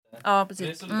Ja, precis.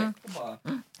 Det är så lätt att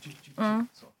bara...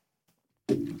 Så.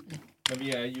 Men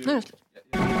vi är ju... Nu är det slut.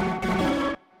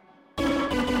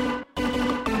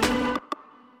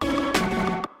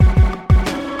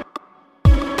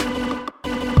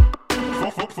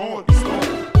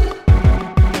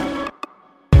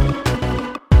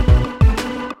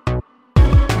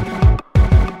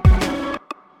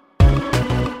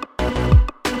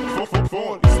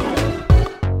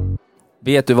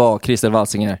 Vet du vad, Christer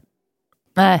Walsinger?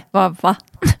 Nej, va?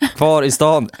 Kvar i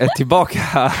stan är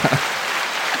tillbaka.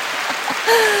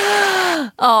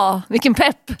 Ja, vilken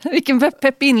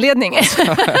pepp inledning.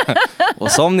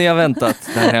 Och som ni har väntat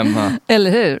där hemma.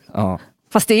 Eller hur? Ja.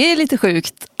 Fast det är lite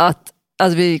sjukt att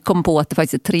vi kom på att det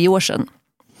faktiskt är 3 år sedan.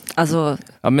 Alltså,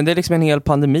 Ja, men det är liksom en hel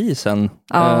pandemi sen.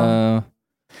 Ja.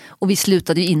 Och vi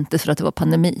slutade ju inte för att det var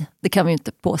pandemi. Det kan vi ju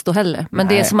inte påstå heller. Men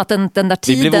Nej. det är som att den där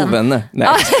tiden... Vi blev ovänner. Nej.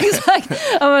 Ja, exakt.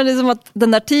 Ja, men det är som att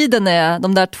den där tiden är,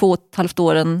 de där 2,5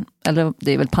 åren, eller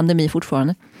det är väl pandemi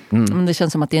fortfarande. Men det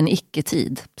känns som att det är en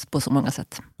icke-tid på så många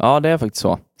sätt. Ja, det är faktiskt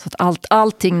så. Så att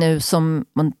allting nu som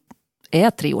man är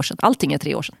 3 år sedan, allting är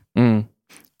 3 år sedan. Mm.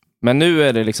 Men nu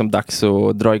är det liksom dags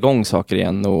att dra igång saker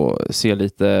igen och se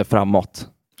lite framåt,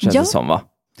 känns det som, va?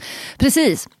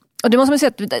 Precis. Och det måste man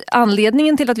säga att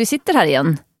anledningen till att vi sitter här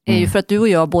igen är ju för att du och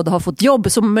jag båda har fått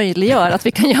jobb som möjliggör att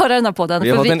vi kan göra den här podden. Vi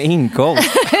har fått en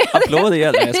inkomst. Applåd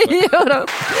igen.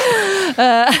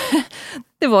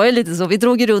 Det var ju lite så. Vi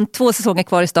drog ju runt 2 säsonger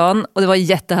kvar i stan och det var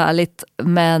jättehärligt.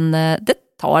 Men det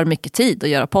tar mycket tid att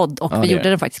göra podd och vi gjorde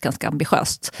den faktiskt ganska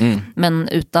ambitiöst. Men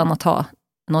utan att ha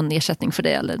någon ersättning för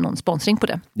det eller någon sponsring på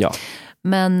det. Ja.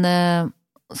 Men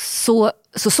så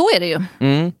är det ju.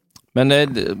 Men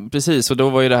precis, och då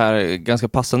var ju det här ganska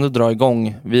passande att dra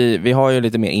igång. Vi har ju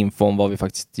lite mer info om vad vi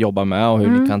faktiskt jobbar med och hur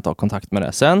ni kan ta kontakt med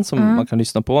det sen som man kan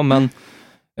lyssna på. Men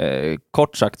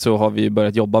kort sagt så har vi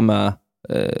börjat jobba med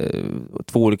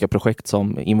 2 olika projekt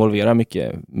som involverar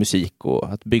mycket musik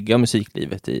och att bygga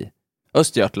musiklivet i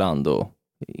Östergötland och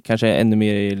kanske ännu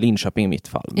mer i Linköping i mitt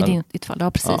fall. Men, I ditt fall,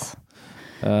 ja precis.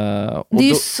 Ja. Det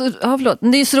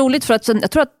är ju så roligt för att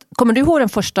jag tror att, kommer du ihåg den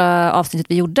första avsnittet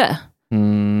vi gjorde?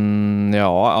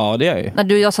 Ja, det är ju. När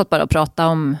du och jag satt bara och pratade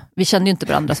om, vi kände ju inte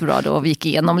varandra så bra då och vi gick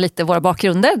igenom lite våra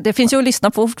bakgrunder. Det finns ju att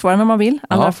lyssna på fortfarande om man vill.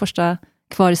 Allra första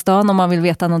kvar i stan om man vill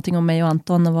veta någonting om mig och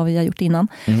Anton och vad vi har gjort innan.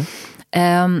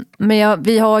 Men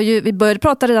vi började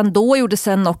prata redan då och gjorde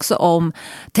sen också om,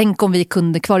 tänk om vi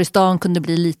kvar i stan kunde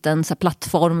bli en liten så här,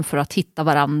 plattform för att hitta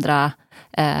varandra,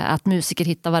 att musiker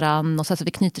hittar varandra och så att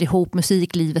vi knyter ihop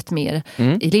musiklivet mer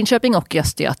i Linköping och i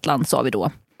Östergötland, sa vi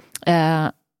då.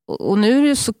 Och nu är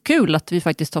det så kul att vi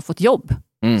faktiskt har fått jobb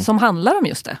som handlar om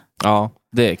just det. Ja,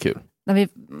 det är kul. När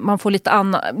man får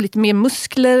lite mer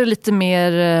muskler, lite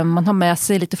mer, man har med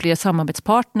sig lite fler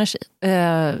samarbetspartners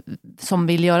som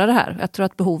vill göra det här. Jag tror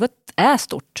att behovet är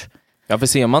stort. Ja, för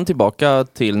ser man tillbaka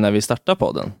till när vi startade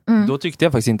podden, då tyckte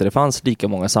jag faktiskt inte det fanns lika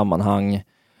många sammanhang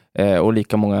och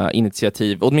lika många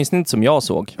initiativ, åtminstone inte som jag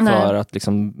såg, för att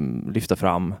liksom lyfta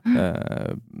fram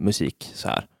musik så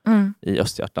här i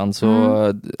Östergötland.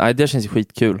 Så det känns ju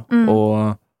skitkul.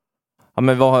 Och ja,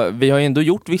 men vi har ju ändå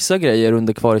gjort vissa grejer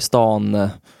under Kvar i stan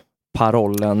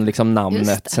parollen, liksom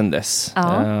namnet sen dess.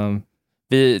 Ja.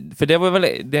 För det var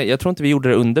väl, jag tror inte vi gjorde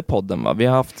det under podden, va? Vi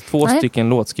har haft 2 stycken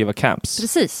låtskrivarcamps.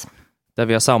 Precis. Där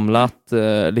vi har samlat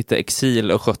lite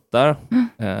exil och sköttar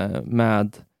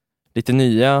med lite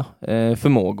nya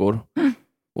förmågor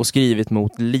och skrivit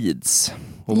mot leads.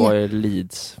 Och vad är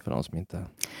leads för de som inte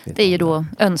vet? Det är ju då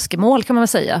önskemål, kan man väl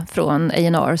säga, från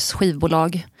A&R's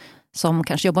skivbolag som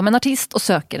kanske jobbar med en artist och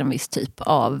söker en viss typ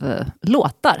av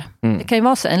låtar. Det kan ju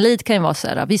vara så, en lead kan ju vara så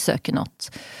här, vi söker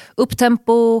något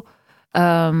upptempo,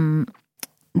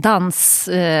 dans,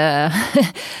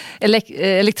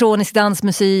 elektronisk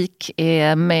dansmusik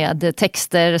med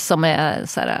texter som är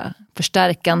så här,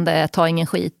 förstärkande, ta ingen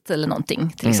skit eller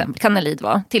någonting till exempel. Kan en lead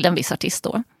vara till en viss artist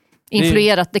då.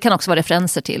 Influerat, det kan också vara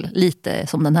referenser till lite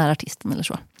som den här artisten eller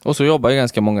så. Och så jobbar ju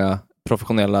ganska många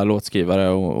professionella låtskrivare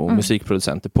och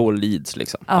musikproducenter på leads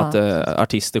liksom. Att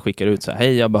artister skickar ut så här,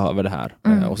 hej jag behöver det här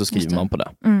och så skriver man på det.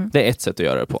 Det är ett sätt att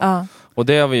göra det på. Och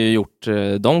det har vi ju gjort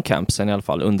de campsen i alla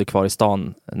fall under Kvar i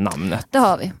stan namnet. Det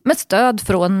har vi. Med stöd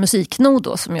från Musiknod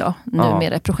då, som jag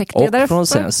numera är projektledare. Och från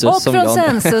Sensus. Och från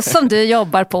Sensus som du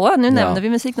jobbar på. Nu nämner vi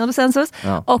Musiknod och Sensus.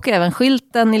 Och även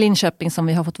Skylten i Linköping som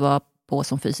vi har fått vara på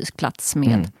som fysisk plats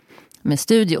med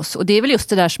studios. Och det är väl just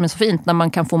det där som är så fint när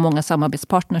man kan få många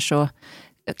samarbetspartners och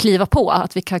kliva på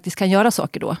att vi faktiskt kan göra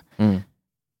saker då.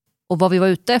 Och vad vi var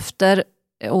ute efter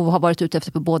och har varit ute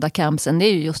efter på båda campsen, det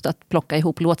är ju just att plocka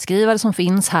ihop låtskrivare som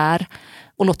finns här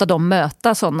och låta dem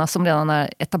möta sådana som redan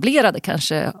är etablerade,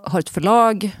 kanske har ett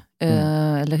förlag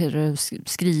eller hur du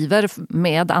skriver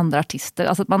med andra artister.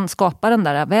 Alltså att man skapar den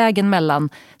där vägen mellan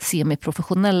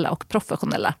semiprofessionella och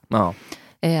professionella. Ja.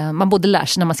 Man både lär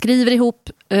sig när man skriver ihop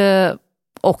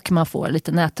och man får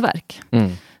lite nätverk.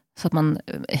 Så att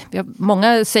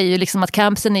många säger ju liksom att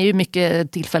campsen är ju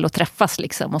mycket tillfälle att träffas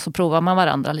liksom, och så provar man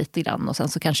varandra lite grann och sen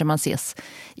så kanske man ses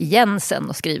igen sen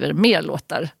och skriver mer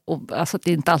låtar. Och alltså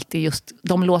det är inte alltid just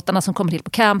de låtarna som kommer till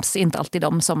på camps, är inte alltid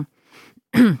de som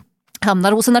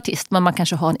hamnar hos en artist, men man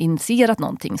kanske har initierat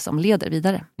någonting som leder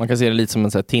vidare. Man kan se det lite som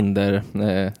en sån här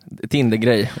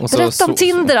Tinder-grej. Berätta om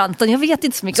Tinder, Anton, jag vet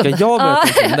inte så mycket om det. Ska jag berätta om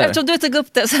Tinder? Eftersom du tog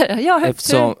upp det så här,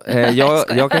 eftersom,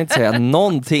 jag kan inte säga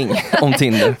någonting om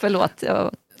Tinder. Förlåt, jag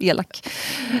var elak.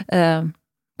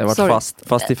 Jag har varit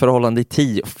fast i förhållande i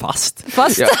 10. Fast? Ja.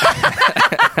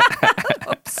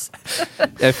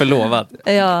 Jag är förlovad.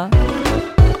 Ja.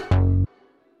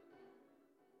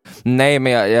 Nej,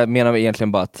 men jag menar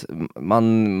egentligen bara att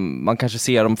man kanske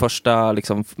ser de första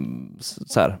liksom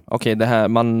så här, okej, det här,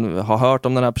 man har hört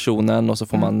om den här personen och så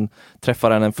får man träffa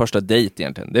den en första dejt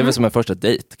egentligen. Det är väl som en första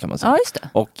dejt kan man säga. Ja, just det.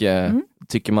 Och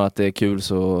tycker man att det är kul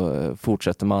så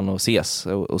fortsätter man att ses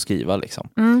och skriva liksom.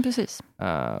 Precis.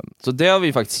 Så det har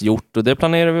vi faktiskt gjort och det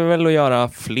planerar vi väl att göra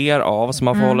fler av, så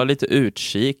man får hålla lite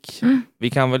utkik. Vi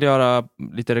kan väl göra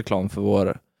lite reklam för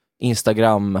vår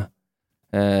Instagram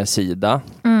sida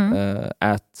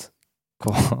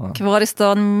Kvar i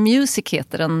stan Music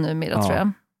heter den numera, tror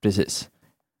jag. Precis.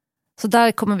 Så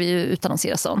där kommer vi ju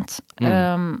utannonsera sånt.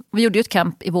 Vi gjorde ju ett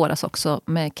camp i våras också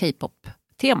med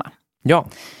K-pop-tema. Ja.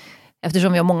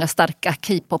 Eftersom vi har många starka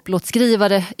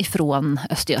K-pop-låtskrivare ifrån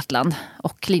Östergötland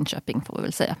och Linköping får vi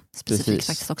väl säga. Specifikt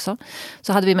faktiskt också.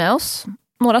 Så hade vi med oss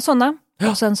några sådana.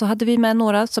 Och sen så hade vi med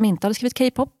några som inte hade skrivit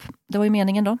K-pop. Det var ju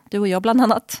meningen då. Du och jag bland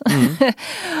annat.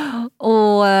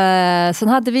 Och sen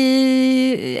hade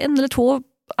vi 1 eller 2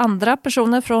 andra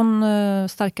personer från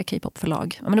starka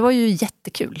K-pop-förlag. Men det var ju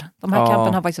jättekul. De här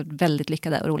campen har faktiskt varit väldigt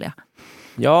lyckade och roliga.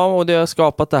 Ja, och det har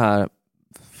skapat det här.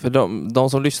 För de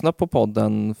som lyssnar på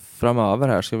podden framöver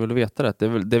här ska väl veta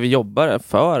det. Det vi jobbar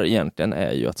för egentligen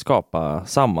är ju att skapa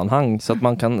sammanhang så att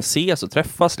man kan ses och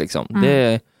träffas liksom. Det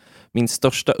är min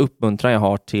största uppmuntran jag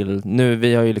har till nu.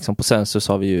 Vi har ju liksom på Sensus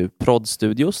har vi ju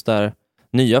prod-studios där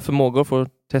nya förmågor får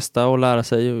testa och lära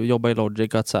sig och jobba i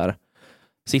Logic. Att så här,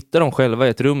 sitter de själva i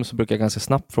ett rum så brukar jag ganska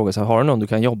snabbt fråga så här, har du någon du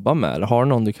kan jobba med? Eller har du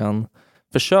någon du kan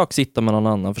försök sitta med någon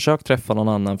annan? Försök träffa någon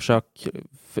annan?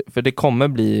 För det kommer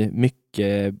bli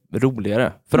mycket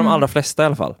roligare. För de allra flesta i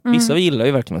alla fall. Vissa gillar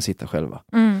ju verkligen att sitta själva.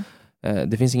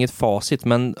 Det finns inget facit,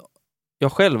 men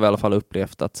jag själv i alla fall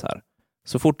upplevt att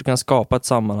så fort du kan skapa ett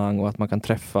sammanhang och att man kan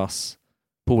träffas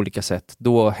på olika sätt,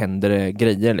 då händer det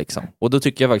grejer liksom. Och då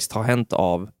tycker jag faktiskt har hänt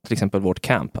av till exempel vårt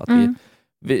camp. Att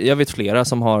jag vet flera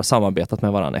som har samarbetat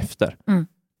med varandra efter.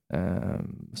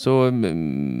 Så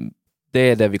det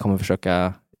är det vi kommer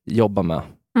försöka jobba med.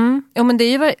 Ja, men det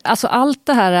är ju alltså allt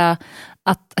det här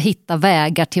att hitta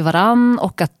vägar till varann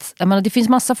och att, jag menar, det finns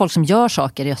massa folk som gör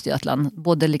saker i Östergötland.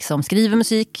 Både liksom skriver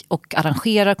musik och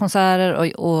arrangerar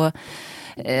konserter och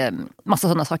massa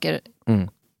sådana saker.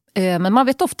 Men man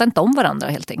vet ofta inte om varandra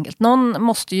helt enkelt. Någon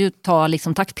måste ju ta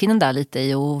liksom taktpinnen där lite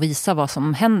i och visa vad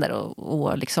som händer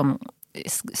och liksom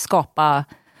skapa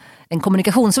en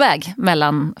kommunikationsväg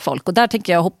mellan folk. Och där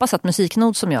tänker jag hoppas att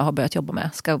Musiknod som jag har börjat jobba med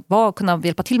ska kunna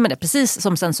hjälpa till med det. Precis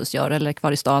som Sensus gör eller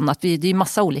Kvar i stan. Att det är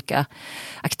massa olika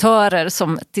aktörer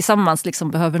som tillsammans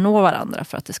liksom behöver nå varandra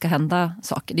för att det ska hända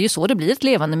saker. Det är ju så det blir ett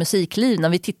levande musikliv. När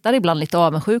vi tittar ibland lite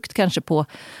avundsjukt kanske på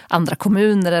andra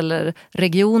kommuner eller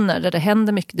regioner där det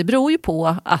händer mycket. Det beror ju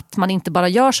på att man inte bara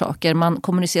gör saker. Man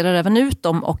kommunicerar även ut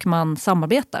dem och man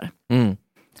samarbetar.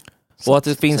 Och att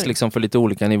det finns liksom för lite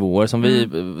olika nivåer.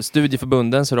 Som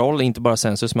studieförbundens roll, inte bara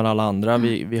Sensus men alla andra.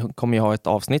 Vi kommer ju ha ett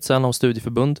avsnitt sen om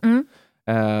studieförbund.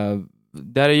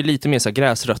 Där är ju lite mer så här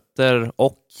gräsrötter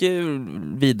och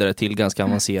vidare till ganska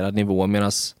avancerad nivå.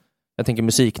 Medan jag tänker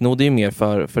Musiknod är ju mer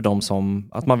för de som,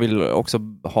 att man vill också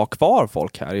ha kvar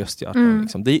folk här i Östergötland.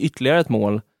 Liksom. Det är ytterligare ett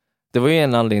mål. Det var ju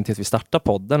en anledning till att vi startade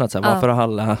podden. Att, så här, varför har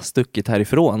alla stuckit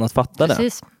härifrån? Att fatta det.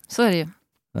 Precis, så är det ju.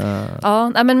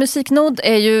 Ja, men Musiknod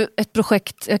är ju ett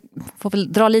projekt, jag får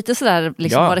väl dra lite sådär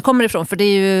liksom var det kommer ifrån, för det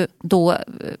är ju då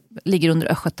ligger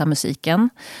under Östgötamusiken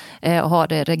och har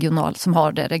det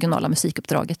regionala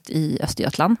musikuppdraget i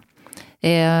Östergötland.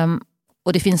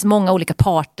 Och det finns många olika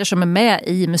parter som är med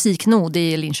i Musiknod.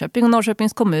 Det är Linköping och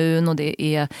Norrköpings kommun och det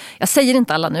är, jag säger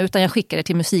inte alla nu utan jag skickar det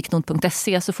till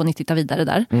musiknod.se så får ni titta vidare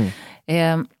där.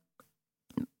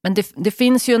 Men det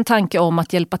finns ju en tanke om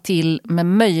att hjälpa till med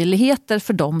möjligheter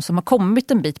för dem som har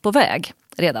kommit en bit på väg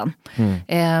redan.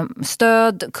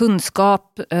 Stöd,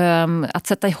 kunskap, att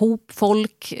sätta ihop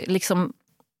folk liksom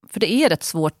För det är rätt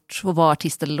svårt att vara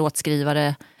artist eller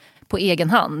låtskrivare på egen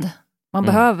hand. Man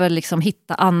behöver liksom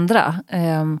hitta andra.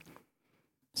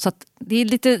 Så att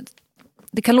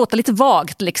det kan låta lite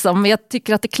vagt liksom, men jag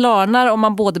tycker att det klarnar om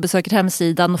man både besöker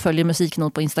hemsidan och följer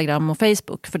Musiknod på Instagram och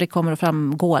Facebook, för det kommer att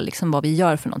framgå liksom vad vi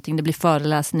gör för någonting. Det blir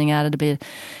föreläsningar, det blir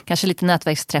kanske lite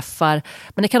nätverksträffar,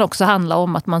 men det kan också handla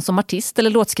om att man som artist eller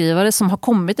låtskrivare som har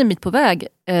kommit en bit på väg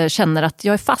känner att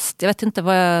jag är fast, jag vet inte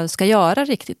vad jag ska göra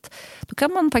riktigt. Då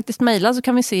kan man faktiskt mejla, så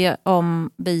kan vi se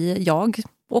om jag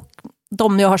och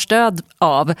de jag har stöd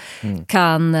av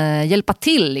kan hjälpa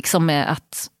till liksom med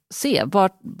att se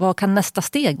vad kan nästa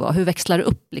steg vara, hur växlar det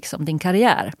upp liksom din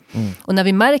karriär. Och när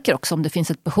vi märker också om det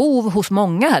finns ett behov hos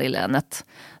många här i länet,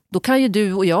 då kan ju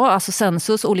du och jag, alltså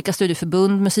Sensus, olika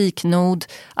studieförbund, Musiknod,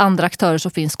 andra aktörer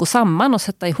som finns, gå samman och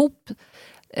sätta ihop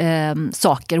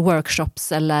saker,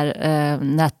 workshops eller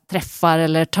nätträffar,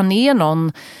 eller ta ner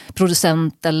någon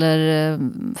producent eller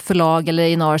förlag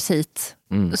eller A&Rs hit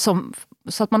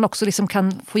så att man också liksom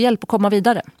kan få hjälp att komma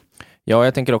vidare. Ja,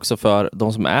 jag tänker också för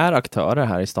de som är aktörer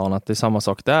här i stan att det är samma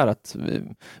sak där. Att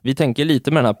vi tänker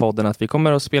lite med den här podden att vi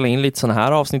kommer att spela in lite sådana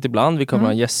här avsnitt ibland. Vi kommer att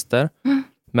ha gäster.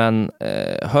 Men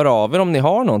hör av er om ni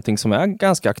har någonting som är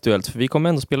ganska aktuellt. För vi kommer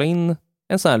ändå spela in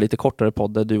en sån här lite kortare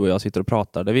podd där du och jag sitter och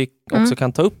pratar. Där vi också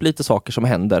kan ta upp lite saker som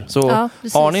händer. Så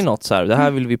har ni något så här, det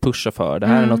här vill vi pusha för. Det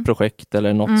här är något projekt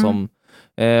eller något som...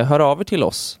 hör av er till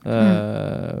oss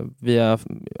via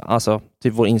alltså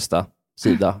till vår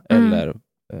Insta-sida eller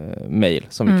mail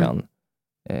som vi kan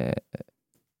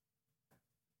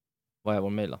vad är vår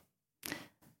mail då?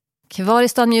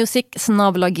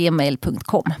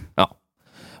 kvaristanmusic@gmail.com. Ja.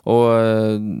 Och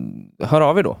hör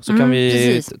av er då så kan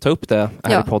vi ta upp det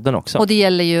här i podden också. Och det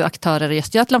gäller ju aktörer i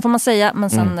Östergötland får man säga, men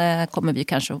sen kommer vi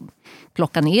kanske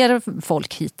plocka ner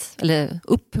folk hit eller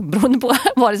upp beroende på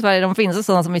var i Sverige de finns, och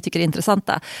sådana som vi tycker är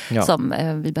intressanta som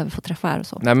vi behöver få träffa här och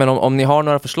så. Nej, men om ni har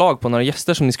några förslag på några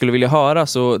gäster som ni skulle vilja höra,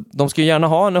 så de ska ju gärna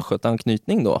ha en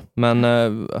Östgötanknytning då, men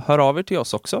hör av er till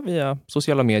oss också via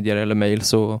sociala medier eller mejl,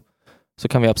 så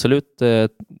kan vi absolut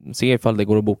se ifall det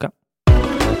går att boka.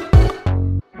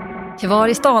 Kvar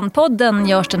i stan-podden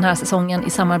görs den här säsongen i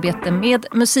samarbete med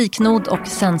Musiknod och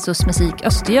Sensus Musik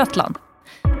Östergötland.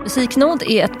 Musiknod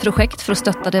är ett projekt för att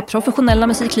stötta det professionella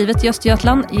musiklivet i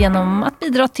Östergötland genom att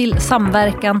bidra till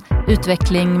samverkan,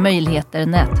 utveckling, möjligheter,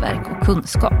 nätverk och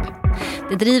kunskap.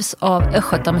 Det drivs av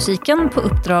Östgötamusiken på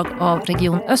uppdrag av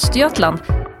Region Östergötland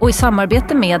och i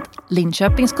samarbete med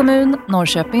Linköpings kommun,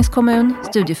 Norrköpings kommun,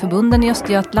 Studieförbunden i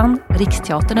Östergötland,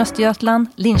 Riksteatern Östergötland,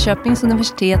 Linköpings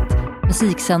universitet,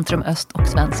 Musikcentrum Öst och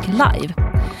Svensk Live.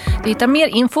 Du hittar mer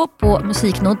info på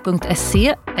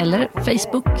musiknod.se eller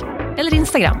Facebook eller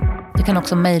Instagram. Du kan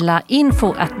också mejla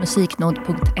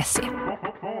info@musiknod.se.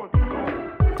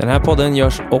 Den här podden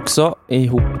görs också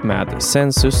ihop med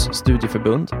Sensus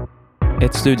studieförbund.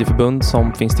 Ett studieförbund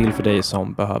som finns till för dig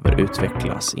som behöver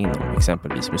utvecklas inom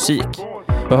exempelvis musik.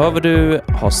 Behöver du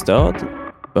ha stöd?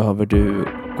 Behöver du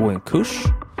gå en kurs?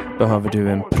 Behöver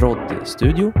du en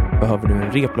proddstudio? Behöver du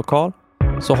en replokal?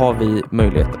 Så har vi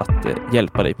möjlighet att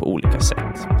hjälpa dig på olika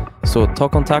sätt. Så ta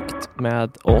kontakt med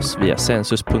oss via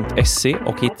sensus.se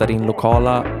och hitta din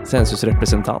lokala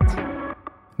Sensus-representant.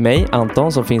 Mig,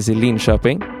 Anton, som finns i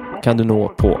Linköping, kan du nå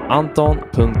på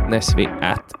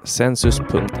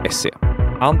anton.nesvi@sensus.se.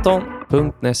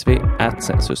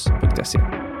 anton.nesvi@sensus.se.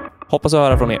 Hoppas att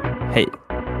höra från er. Hej!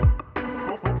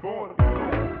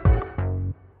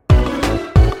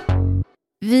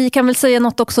 Vi kan väl säga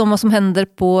något också om vad som händer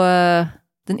på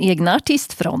den egna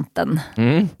artistfronten.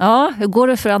 Ja, hur går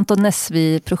det för Anton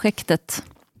Nesvi-projektet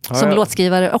som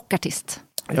låtskrivare och artist?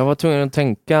 Jag var tvungen att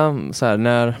tänka så här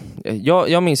när...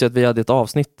 Jag minns ju att vi hade ett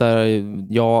avsnitt där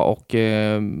jag och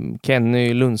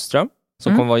Kenny Lundström,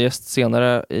 som kommer vara gäst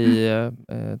senare i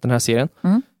den här serien.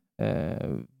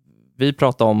 Vi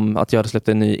pratade om att jag hade släppt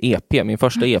en ny EP, min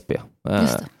första EP.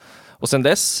 Och sen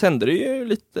dess hände det ju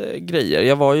lite grejer.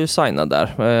 Jag var ju signad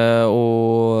där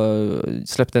och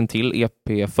släppte en till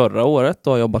EP förra året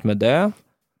och har jobbat med det.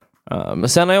 Men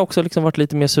sen har jag också liksom varit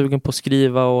lite mer sugen på att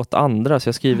skriva åt andra. Så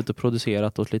jag har skrivit och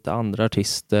producerat åt lite andra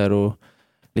artister och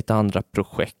lite andra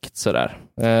projekt sådär.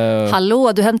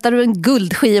 Hallå, du hämtade en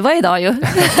guldskiva idag ju.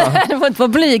 Du får inte vara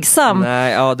blygsam.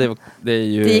 Nej, ja, det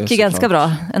gick ju ganska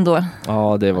bra ändå.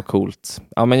 Ja, det var coolt.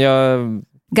 Ja, men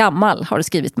Gammal har du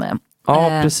skrivit med.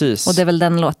 Ja, precis. Och det är väl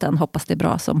den låten, hoppas det är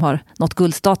bra, som har nått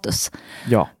guldstatus.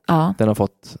 Ja, den har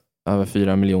fått över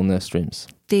 4 miljoner streams.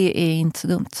 Det är inte så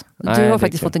dumt. Du har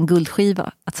faktiskt fått en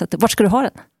guldskiva att sätta. Vart ska du ha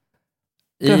den?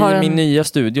 I min nya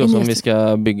studio som vi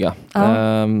ska bygga.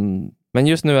 Men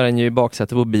just nu är den ju i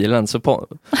baksätet på bilen. Så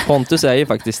Pontus är ju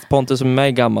faktiskt, Pontus som är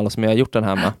mig gammal och som jag har gjort den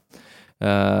här med.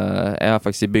 är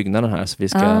faktiskt i byggnaden här,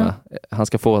 så han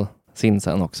ska få sin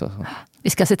sen också. Vi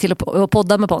ska se till att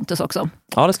podda med Pontus också.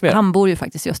 Ja, det ska vi göra. Han bor ju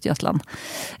faktiskt i Östergötland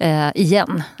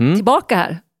igen. Tillbaka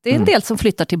här. Det är en del som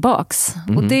flyttar tillbaks.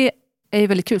 Och det är ju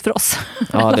väldigt kul för oss.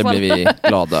 Ja, det blir vi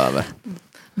glada över.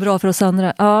 Bra för oss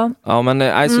andra. Ja, men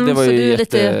alltså, det var ju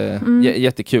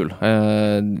jättekul.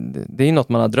 Det är ju något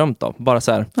man har drömt om. Bara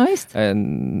så här,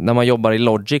 när man jobbar i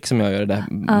Logic, som jag gör i det här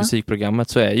musikprogrammet,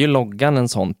 så är ju loggan en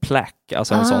sån plack,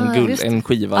 alltså en sån en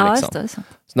skiva liksom.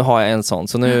 Så nu har jag en sån.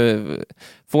 Så nu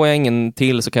får jag ingen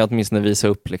till, så kan jag åtminstone visa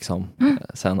upp liksom,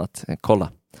 sen att kolla.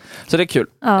 Så det är kul.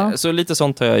 Så lite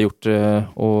sånt har jag gjort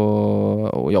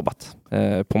och jobbat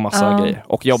på massa grejer.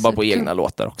 Och jobbar på egna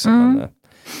låtar också. Men,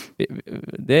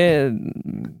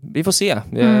 vi får se.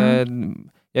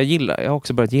 Jag har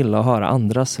också börjat gilla att höra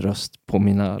andras röst på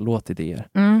mina låtidéer.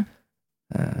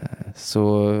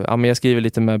 Så men jag skriver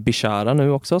lite med Bishara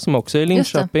nu också, som också är i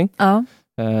Linköping.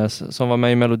 Som var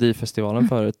med i Melodifestivalen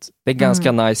förut. Det är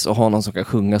ganska nice att ha någon som kan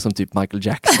sjunga som typ Michael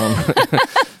Jackson.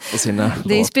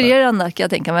 Det är inspirerande, kan jag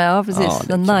tänka mig. Ja, precis.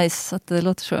 Det är nice att det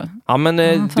låter så. Ja, men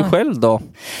du själv då?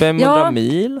 500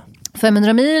 mil?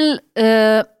 500 mil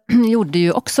gjorde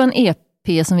ju också en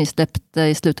EP som vi släppte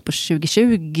i slutet på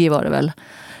 2020 var det väl.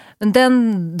 Men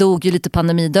den dog ju lite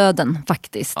pandemidöden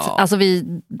faktiskt. Alltså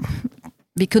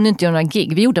vi kunde inte göra några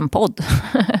gig. Vi gjorde en podd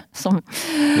som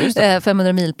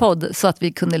 500 mil-podd, så att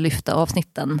vi kunde lyfta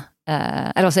avsnitten,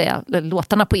 eller vad säger jag,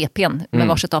 låtarna på EPn med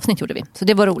varsitt avsnitt gjorde vi. Så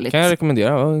det var roligt. Kan jag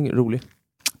rekommendera, rolig.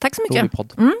 Tack så mycket. Rolig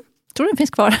podd. Tror den finns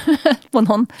kvar på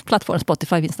någon plattform,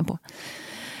 Spotify finns den på.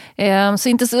 Så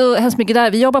inte så hemskt mycket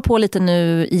där. Vi jobbar på lite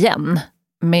nu igen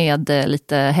med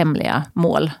lite hemliga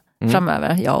mål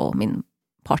framöver. Jag och min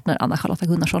partner Anna-Charlotta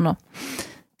Gunnarsson.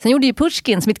 Sen gjorde ju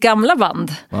Pushkins, mitt gamla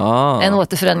band, en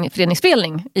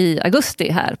återföreningsspelning i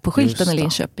augusti här på Skylten i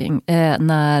Linköping.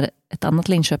 När ett annat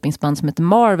Linköpingsband som heter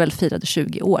Marvel firade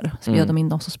 20 år. Så bjöd de in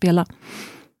dem som spela.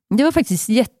 Det var faktiskt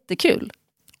jättekul.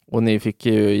 Och ni fick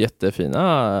ju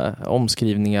jättefina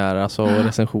omskrivningar, alltså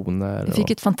recensioner. Vi fick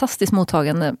ett fantastiskt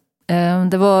mottagande.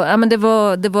 Det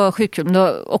var sjukt kul. Men det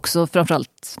var också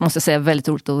framförallt, måste jag säga, väldigt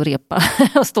roligt att repa.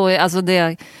 Alltså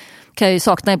det kan jag ju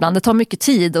sakna ibland. Det tar mycket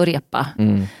tid att repa.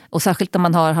 Och särskilt när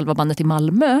man har halva bandet i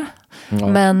Malmö. Ja.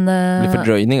 Men det blir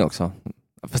fördröjning också.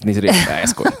 Fast ni repar, nej jag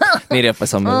skojar. Ni repar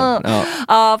samma.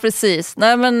 Ja, precis.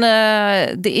 Nej, men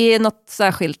det är något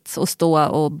särskilt att stå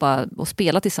och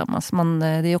spela tillsammans.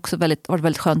 Det är också varit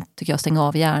väldigt skönt, tycker jag, att stänga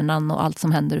av hjärnan och allt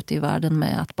som händer ute i världen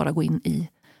med att bara gå in i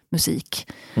musik.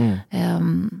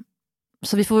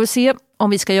 Så vi får väl se om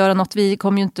vi ska göra något. Vi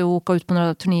kommer ju inte att åka ut på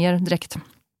några turnéer direkt.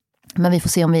 Men vi får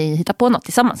se om vi hittar på något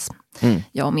tillsammans.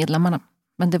 Jag och medlemmarna.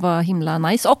 Men det var himla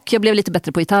nice. Och jag blev lite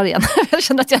bättre på gitarr igen. Jag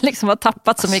kände att jag liksom har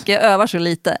tappat så mycket. Jag övar så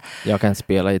lite. Jag kan inte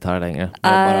spela gitarr längre.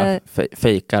 Jag bara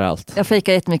fejkar allt. Jag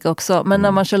fejkar jättemycket också. Men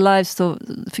när man kör live så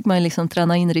fick man liksom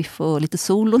träna in riff och lite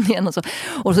solon igen. Och så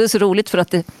är det så roligt för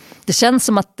att det känns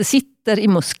som att det sitter i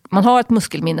man har ett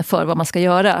muskelminne för vad man ska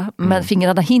göra. Men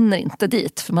fingrarna hinner inte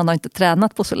dit. För man har inte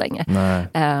tränat på så länge.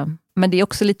 Men det är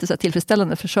också lite så här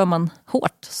tillfredsställande. För kör man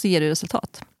hårt så ger det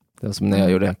resultat. Det var som när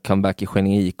jag gjorde comeback i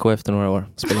Skänninge IK efter några år.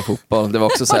 Spela fotboll. Det var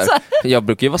också så här. Jag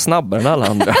brukar ju vara snabbare än alla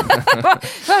andra.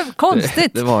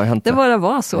 Konstigt. Det var jag inte. Det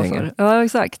var så för. Ja,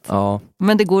 exakt. Ja.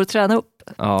 Men det går att träna upp.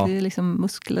 Ja. Det är liksom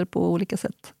muskler på olika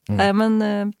sätt. Men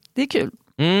det är kul.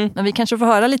 Men vi kanske får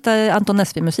höra lite Anton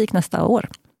Nesby-musik nästa år.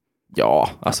 Ja,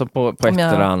 alltså på ett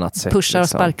eller annat sätt. Pushar och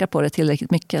sparkar på det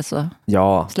tillräckligt mycket så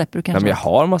släpper du kanske. Men jag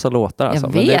har en massa låtar. Alltså.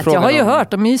 Jag vet, jag har ju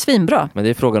hört. De är ju svinbra. Men det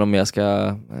är frågan om jag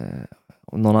ska...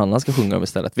 någon annan ska sjunga dem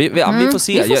istället. Vi får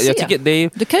se. Jag tycker det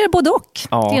är... Du kan göra både och.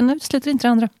 Det ena utesluter inte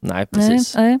det andra. Nej,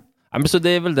 precis. Nej. Ja, men så det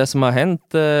är väl det som har hänt.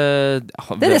 Det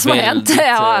är det som har hänt.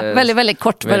 Väldigt, väldigt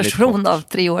kort version av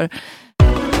 3 år.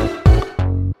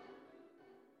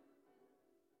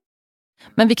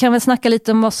 Men vi kan väl snacka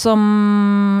lite om vad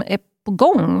som är på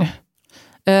gång.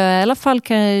 I alla fall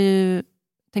kan jag ju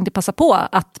tänkte passa på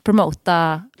att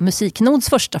promota Musiknods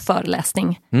första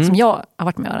föreläsning som jag har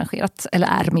varit med och arrangerat, eller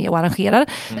är med och arrangerar.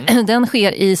 Den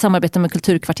sker i samarbete med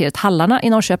Kulturkvarteret Hallarna i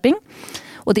Norrköping.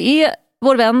 Och det är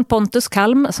vår vän Pontus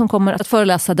Kalm som kommer att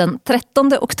föreläsa den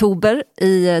 13 oktober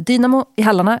i Dynamo i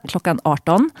Hallarna klockan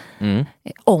 18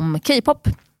 om K-pop.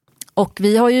 Och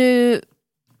vi har ju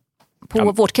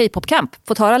på vårt K-pop-camp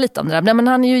fått höra lite om det där. Men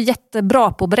han är ju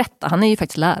jättebra på att berätta. Han är ju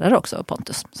faktiskt lärare också,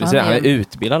 Pontus. Så han är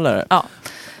utbildad lärare. Ja.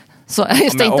 Så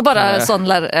just det, inte bara sån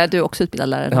lärare. Du är också utbildad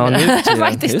lärare. Ja,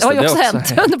 faktiskt. Det har ju också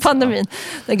hänt under pandemin.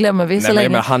 Det glömmer vi så länge.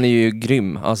 Men han är ju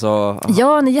grym. Alltså...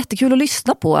 Ja, han är jättekul att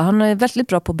lyssna på. Han är väldigt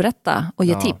bra på att berätta och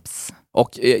ge tips.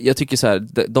 Och jag tycker så här,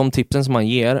 de tipsen som man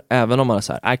ger, även om man är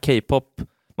så här, K-pop,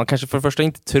 man kanske för det första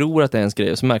inte tror att det är ens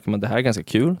grej och så märker man att det här är ganska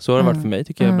kul. Så har det varit för mig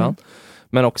tycker jag ibland.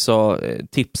 Men också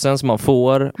tipsen som man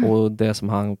får och det som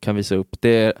han kan visa upp.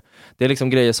 Det är liksom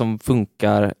grejer som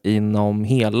funkar inom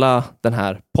hela den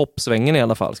här popsvängen i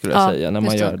alla fall skulle jag säga. När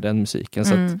man gör den musiken.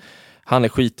 Så att han är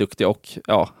skitduktig och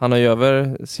han har ju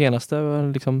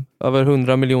över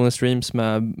 100 miljoner streams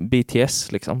med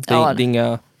BTS. Liksom. Det är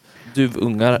inga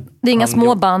duvungar. Det är inga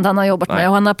små band han har jobbat med.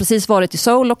 Och han har precis varit i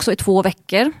Seoul också i 2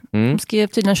 veckor. Han skrev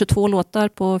tydligen 22 låtar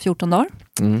på 14 dagar.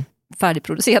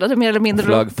 Färdigproducerade mer eller mindre.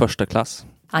 Flög första klass.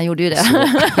 Han gjorde ju det.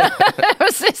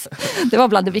 Precis. Det var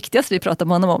bland det viktigaste vi pratade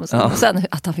med honom om. Sen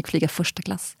att han fick flyga första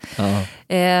klass.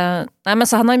 Men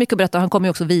så han har ju mycket att berätta. Han kommer ju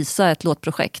också visa ett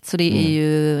låtprojekt. Så det är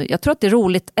ju, jag tror att det är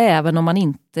roligt även om man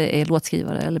inte är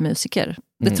låtskrivare eller musiker.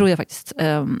 Det tror jag faktiskt.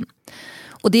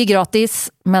 Och det är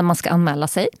gratis, men man ska anmäla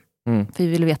sig. För vi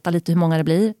vill veta lite hur många det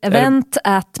blir.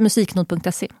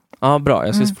 Event@musiknod.se. Ja, bra.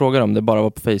 Jag ska fråga om det bara var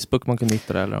på Facebook man kunde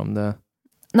hitta det eller om det...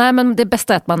 Nej, men det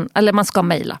bästa är att man ska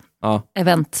mejla.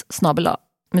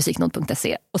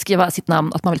 event@musiknod.se och skriva sitt namn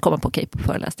och att man vill komma på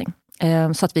K-pop-föreläsning.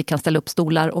 Så att vi kan ställa upp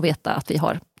stolar och veta att vi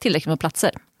har tillräckligt med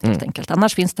platser. Helt enkelt.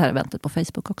 Annars finns det här eventet på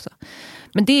Facebook också.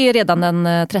 Men det är redan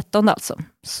den 13 alltså.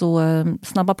 Så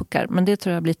snabba puckar. Men det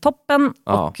tror jag blir toppen.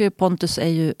 Och Pontus är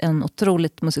ju en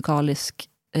otroligt musikalisk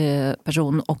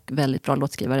person och väldigt bra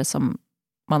låtskrivare som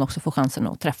man också får chansen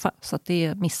att träffa. Så att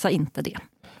missa inte det.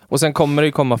 Och sen kommer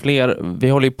det komma fler. Vi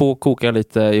håller ju på att koka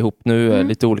lite ihop nu,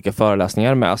 lite olika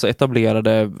föreläsningar med alltså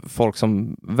etablerade folk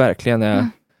som verkligen är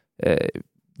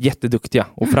jätteduktiga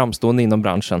och framstående inom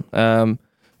branschen.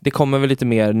 Det kommer väl lite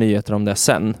mer nyheter om det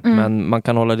sen, men man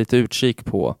kan hålla lite utkik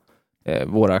på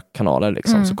våra kanaler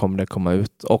liksom, så kommer det komma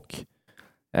ut. Och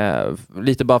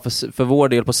lite bara för vår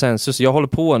del på Sensus, jag håller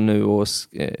på nu och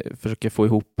försöker få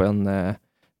ihop en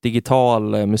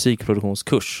digital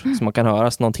musikproduktionskurs som man kan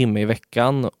höras någon timme i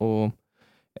veckan och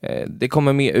det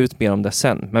kommer ut mer om det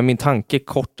sen. Men min tanke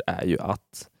kort är ju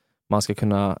att man ska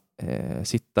kunna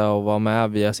sitta och vara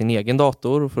med via sin egen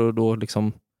dator för att då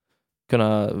liksom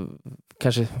kunna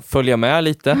kanske följa med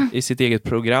lite i sitt eget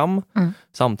program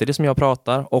samtidigt som jag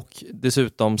pratar, och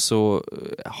dessutom så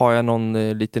har jag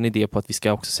någon liten idé på att vi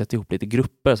ska också sätta ihop lite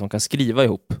grupper som kan skriva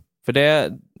ihop. För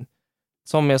det,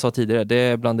 som jag sa tidigare, det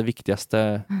är bland det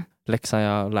viktigaste läxan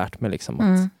jag har lärt mig liksom,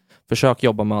 att försök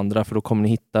jobba med andra för då kommer ni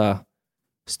hitta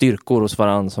styrkor hos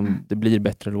varandra som det blir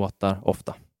bättre låtar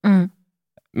ofta.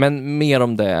 Men mer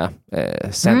om det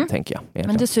sen tänker jag. Egentligen.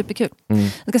 Men det är superkul.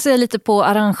 Jag ska säga lite på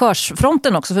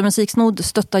arrangörsfronten också, för Musiksnod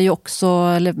stöttar ju också,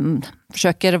 eller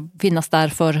försöker finnas där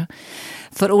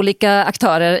för olika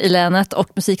aktörer i länet, och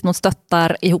Musiknod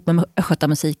stöttar ihop med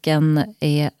Östgötamusiken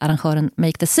är arrangören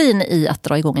Make the Scene i att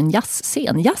dra igång en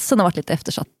jazzscen. Jazzen har varit lite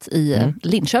eftersatt i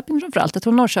Linköping framförallt. Jag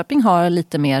tror Norrköping har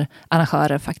lite mer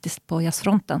arrangörer faktiskt på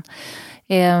jazzfronten.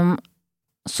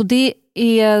 Så det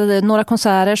är några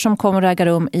konserter som kommer att äga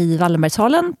rum i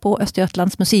Wallenbergshallen på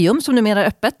Östergötlands museum som numera är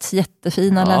öppet.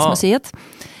 Jättefina länsmuseet.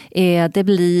 Det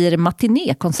blir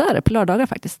matinékonserter på lördagar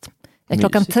faktiskt.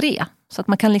 Klockan 3. Så att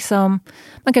man kan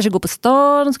man kanske går på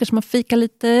stan, så kanske man fika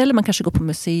lite, eller man kanske går på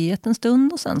museet en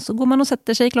stund och sen så går man och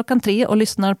sätter sig klockan 3 och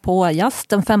lyssnar på jazz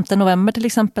den 5 november till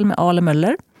exempel med Ale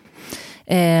Möller.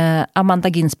 Amanda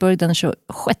Ginsburg den 26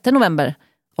 november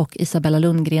och Isabella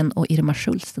Lundgren och Irma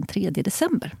Schultz den 3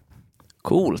 december.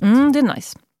 Coolt. Det är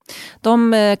nice.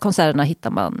 De konserterna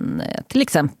hittar man till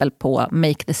exempel på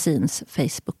Make the Scenes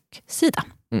Facebook-sida.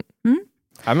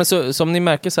 Ja, men så, som ni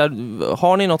märker så här,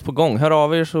 har ni något på gång, hör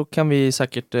av er så kan vi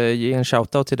säkert ge en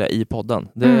shoutout till det i podden.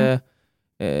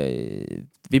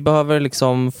 Vi behöver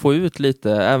liksom få ut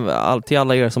lite till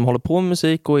alla er som håller på med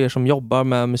musik och er som jobbar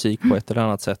med musik på ett eller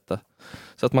annat sätt.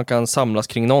 Så att man kan samlas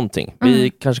kring någonting. Vi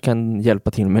kanske kan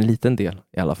hjälpa till med en liten del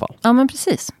i alla fall. Ja, men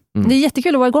precis. Det är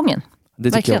jättekul att vara igång igen.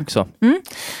 Det tycker jag också.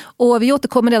 Och vi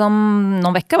återkommer redan om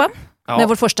någon vecka, va? Ja. Med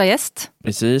vår första gäst.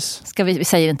 Precis. Ska vi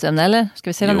säger inte om det, eller? Ska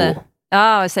vi säga om det?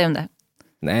 Ja, vi säger om det.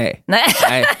 Nej.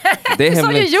 Det är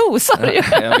hemligt. Sa du.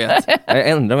 Jag vet. Jag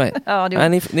ändrar mig. Ja,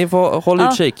 nej, ni får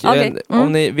hålla utkik. Okay.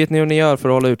 Om ni vet ni hur ni gör för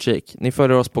att hålla utkik. Ni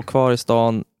följer oss på Kvar i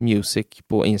stan Music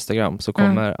på Instagram, så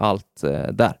kommer allt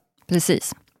där.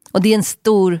 Precis. Och det är en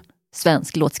stor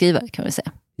svensk låtskrivare kan vi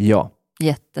säga. Ja.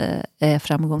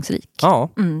 Jätteframgångsrik. Ja.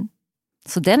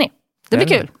 Så det blir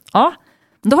kul. Ja,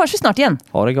 då hörs vi snart igen.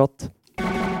 Ha det gott.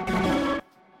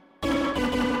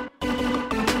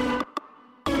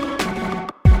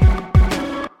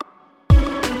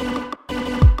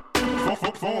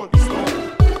 Kvar i stan.